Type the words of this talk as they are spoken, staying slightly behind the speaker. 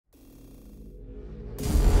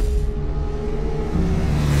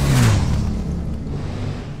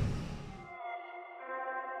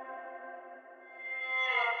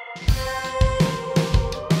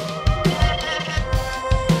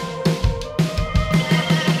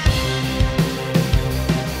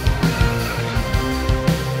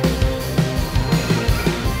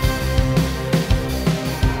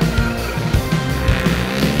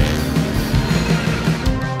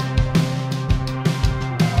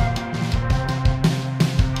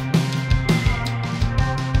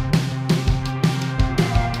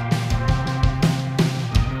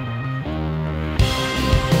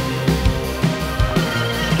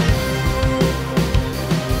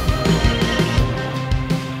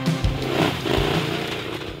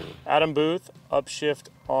Adam Booth, Upshift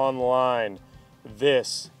Online.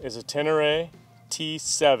 This is a Tenere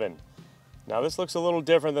T7. Now this looks a little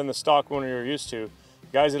different than the stock one you're used to.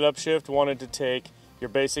 Guys at Upshift wanted to take your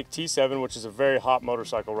basic T7, which is a very hot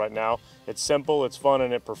motorcycle right now. It's simple, it's fun,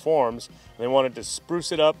 and it performs. And they wanted to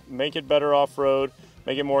spruce it up, make it better off-road,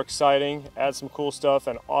 make it more exciting, add some cool stuff,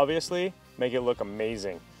 and obviously make it look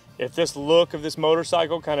amazing. If this look of this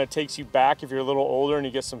motorcycle kind of takes you back, if you're a little older and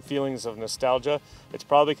you get some feelings of nostalgia, it's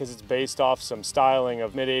probably because it's based off some styling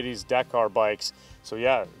of mid-80s Dakar bikes. So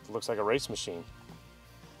yeah, it looks like a race machine.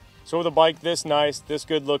 So with a bike this nice, this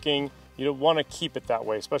good looking, you don't want to keep it that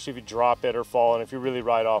way, especially if you drop it or fall and if you really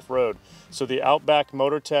ride off-road. So the Outback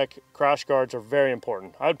MotorTech crash guards are very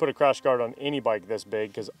important. I'd put a crash guard on any bike this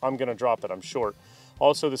big because I'm going to drop it, I'm short.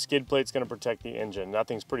 Also, the skid plate's going to protect the engine. That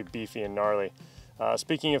thing's pretty beefy and gnarly.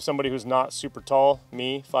 Speaking of somebody who's not super tall,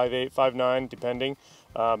 me, 5'8", 5'9", depending,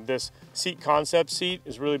 this seat concept seat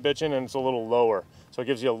is really bitchin' and it's a little lower. So it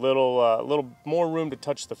gives you a little more room to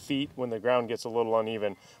touch the feet when the ground gets a little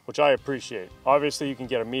uneven, which I appreciate. Obviously, you can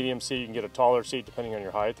get a medium seat, you can get a taller seat depending on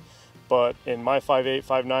your height, but in my 5'8",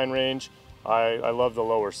 5'9" range, I love the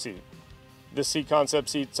lower seat. This seat concept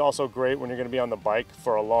seat's also great when you're going to be on the bike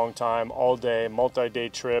for a long time, all day, multi-day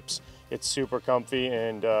trips. It's super comfy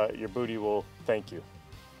and your booty will thank you.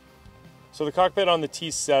 So the cockpit on the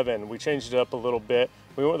T7, we changed it up a little bit.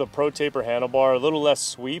 We went with a Pro Taper handlebar, a little less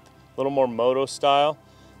sweep, a little more moto style.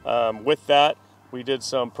 With that, we did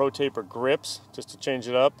some Pro Taper grips just to change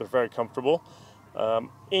it up. They're very comfortable.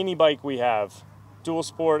 Any bike we have, dual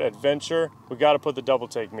sport, adventure, we got to put the double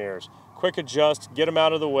take mirrors. Quick adjust, get them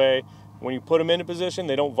out of the way. When you put them into position,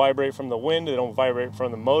 they don't vibrate from the wind, they don't vibrate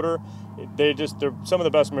from the motor. They're some of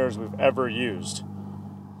the best mirrors we've ever used.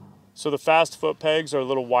 So the fast foot pegs are a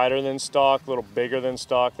little wider than stock, a little bigger than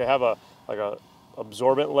stock. They have a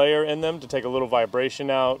absorbent layer in them to take a little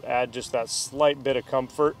vibration out, add just that slight bit of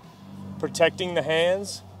comfort. Protecting the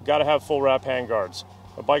hands, gotta have full wrap hand guards.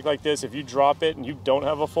 A bike like this, if you drop it and you don't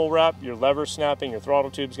have a full wrap, your lever's snapping, your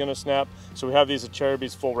throttle tube's gonna snap. So we have these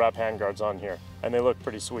Cherubies full wrap hand guards on here, and they look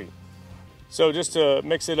pretty sweet. So just to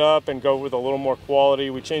mix it up and go with a little more quality,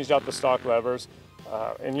 we changed out the stock levers.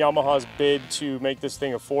 In Yamaha's bid to make this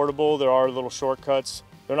thing affordable, there are little shortcuts.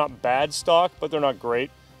 They're not bad stock, but they're not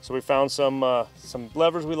great. So we found some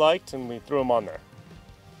levers we liked and we threw them on there.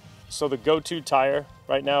 So the go-to tire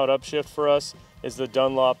right now at Upshift for us is the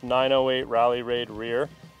Dunlop 908 Rally Raid rear.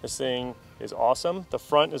 This thing is awesome. The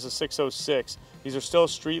front is a 606. These are still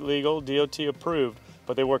street legal, DOT approved,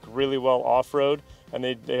 but they work really well off-road and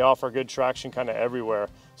they offer good traction kind of everywhere.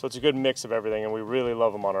 So it's a good mix of everything and we really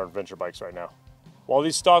love them on our adventure bikes right now. While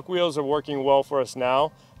these stock wheels are working well for us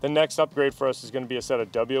now, the next upgrade for us is going to be a set of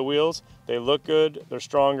W wheels. They look good, they're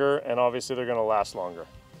stronger, and obviously they're going to last longer.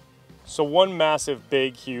 So one massive,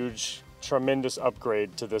 big, huge, tremendous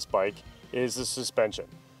upgrade to this bike is the suspension.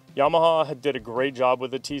 Yamaha did a great job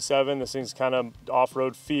with the T7. This thing's kind of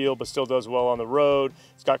off-road feel, but still does well on the road.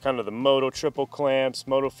 It's got kind of the moto triple clamps,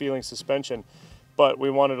 moto feeling suspension. But we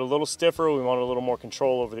wanted a little stiffer, we wanted a little more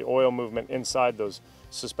control over the oil movement inside those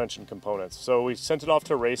suspension components. So we sent it off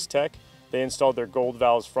to Race Tech. They installed their gold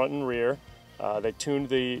valves front and rear. They tuned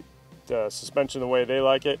the suspension the way they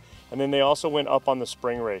like it. And then they also went up on the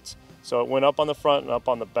spring rates. So it went up on the front and up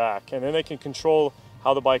on the back. And then they can control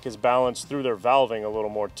how the bike is balanced through their valving a little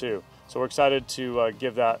more too. So we're excited to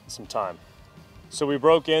give that some time. So we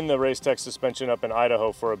broke in the Race Tech suspension up in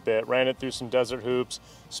Idaho for a bit, ran it through some desert hoops,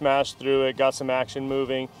 smashed through it, got some action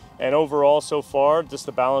moving, and overall so far, just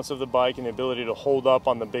the balance of the bike and the ability to hold up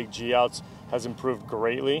on the big G-outs has improved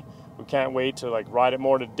greatly. We can't wait to ride it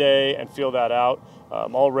more today and feel that out.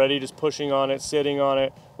 Already just pushing on it, sitting on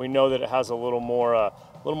it, we know that it has a little more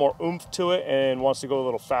oomph to it and wants to go a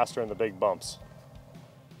little faster in the big bumps.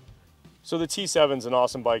 So the T7's an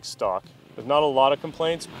awesome bike stock. There's not a lot of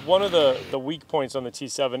complaints. One of the weak points on the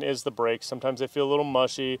T7 is the brakes. Sometimes they feel a little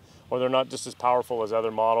mushy or they're not just as powerful as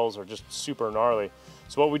other models or just super gnarly.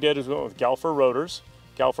 So what we did is we went with Galfer rotors,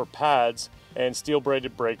 Galfer pads, and steel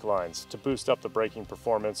braided brake lines to boost up the braking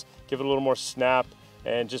performance, give it a little more snap,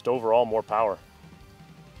 and just overall more power.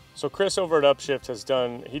 So Chris over at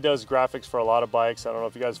Upshift he does graphics for a lot of bikes. I don't know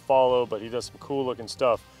if you guys follow, but he does some cool looking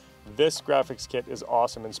stuff. This graphics kit is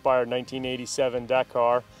awesome, inspired 1987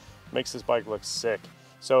 Dakar. Makes this bike look sick.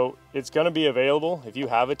 So it's going to be available. If you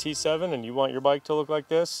have a T7 and you want your bike to look like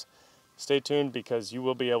this, stay tuned because you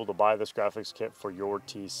will be able to buy this graphics kit for your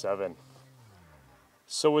T7.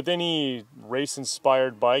 So with any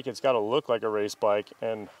race-inspired bike, it's got to look like a race bike.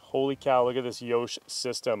 And holy cow, look at this Yosh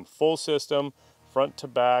system. Full system, front to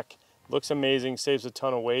back. Looks amazing, saves a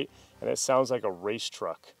ton of weight, and it sounds like a race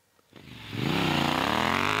truck.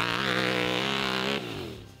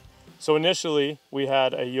 So initially we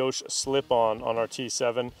had a Yosh slip-on our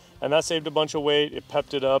T7, and that saved a bunch of weight. It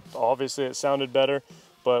pepped it up. Obviously it sounded better,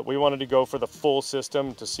 but we wanted to go for the full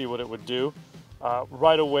system to see what it would do.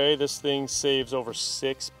 Right away, this thing saves over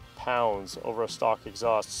 6 pounds over a stock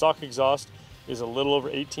exhaust. Stock exhaust is a little over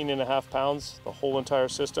 18.5 pounds, the whole entire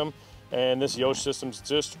system, and this Yosh system's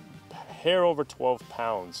just hair over 12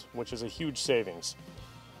 pounds, which is a huge savings.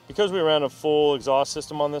 Because we ran a full exhaust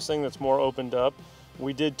system on this thing that's more opened up,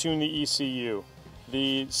 we did tune the ECU.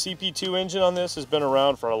 The CP2 engine on this has been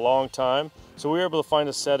around for a long time, so we were able to find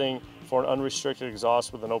a setting for an unrestricted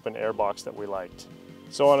exhaust with an open air box that we liked.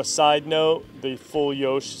 So on a side note, the full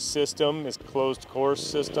Yosh system is a closed course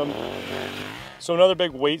system. So another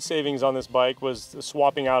big weight savings on this bike was the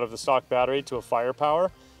swapping out of the stock battery to a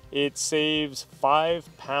firepower. It saves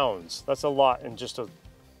 5 pounds. That's a lot in just a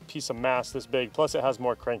piece of mass this big, plus it has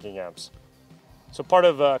more cranking amps. So part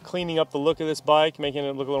of cleaning up the look of this bike, making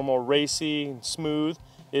it look a little more racy and smooth,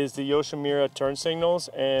 is the Yoshimura turn signals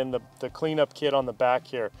and the cleanup kit on the back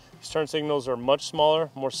here. These turn signals are much smaller,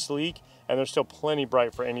 more sleek, and they're still plenty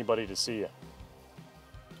bright for anybody to see you.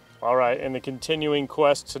 All right, in the continuing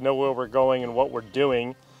quest to know where we're going and what we're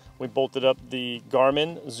doing, we bolted up the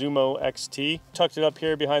Garmin Zumo XT, tucked it up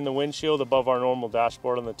here behind the windshield above our normal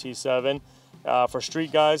dashboard on the T7. For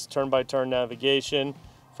street guys, turn-by-turn navigation.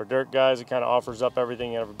 For dirt guys, it kind of offers up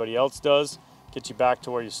everything everybody else does. Get you back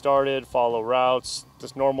to where you started, follow routes,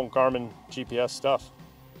 just normal Garmin GPS stuff.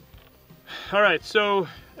 All right, so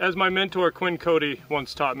as my mentor Quinn Cody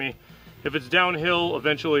once taught me, if it's downhill,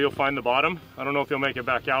 eventually you'll find the bottom. I don't know if you'll make it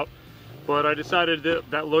back out, but I decided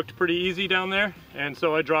that looked pretty easy down there, and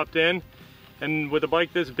so I dropped in. And with a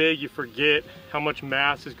bike this big, you forget how much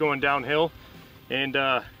mass is going downhill, and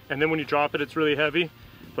then when you drop it, it's really heavy.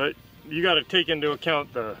 But you got to take into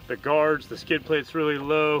account the guards, the skid plate's really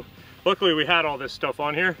low. Luckily we had all this stuff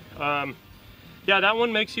on here. Yeah, that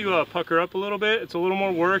one makes you pucker up a little bit. It's a little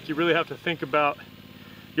more work. You really have to think about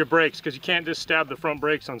your brakes, because you can't just stab the front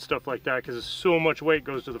brakes on stuff like that, because so much weight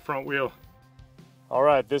goes to the front wheel. All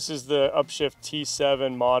right, this is the Upshift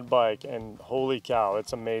T7 mod bike, and holy cow,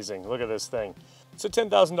 it's amazing. Look at this thing. It's a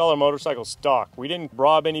 $10,000 motorcycle stock. We didn't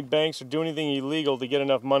rob any banks or do anything illegal to get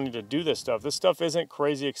enough money to do this stuff. This stuff isn't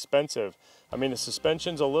crazy expensive. I mean, the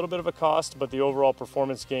suspension's a little bit of a cost, but the overall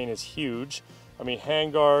performance gain is huge. I mean,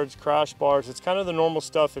 handguards, crash bars, it's kind of the normal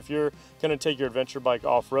stuff if you're gonna take your adventure bike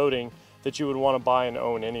off-roading that you would wanna buy and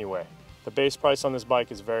own anyway. The base price on this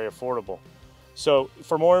bike is very affordable. So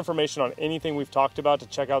for more information on anything we've talked about, to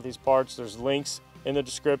check out these parts, there's links in the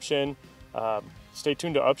description. Stay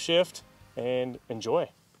tuned to Upshift and enjoy.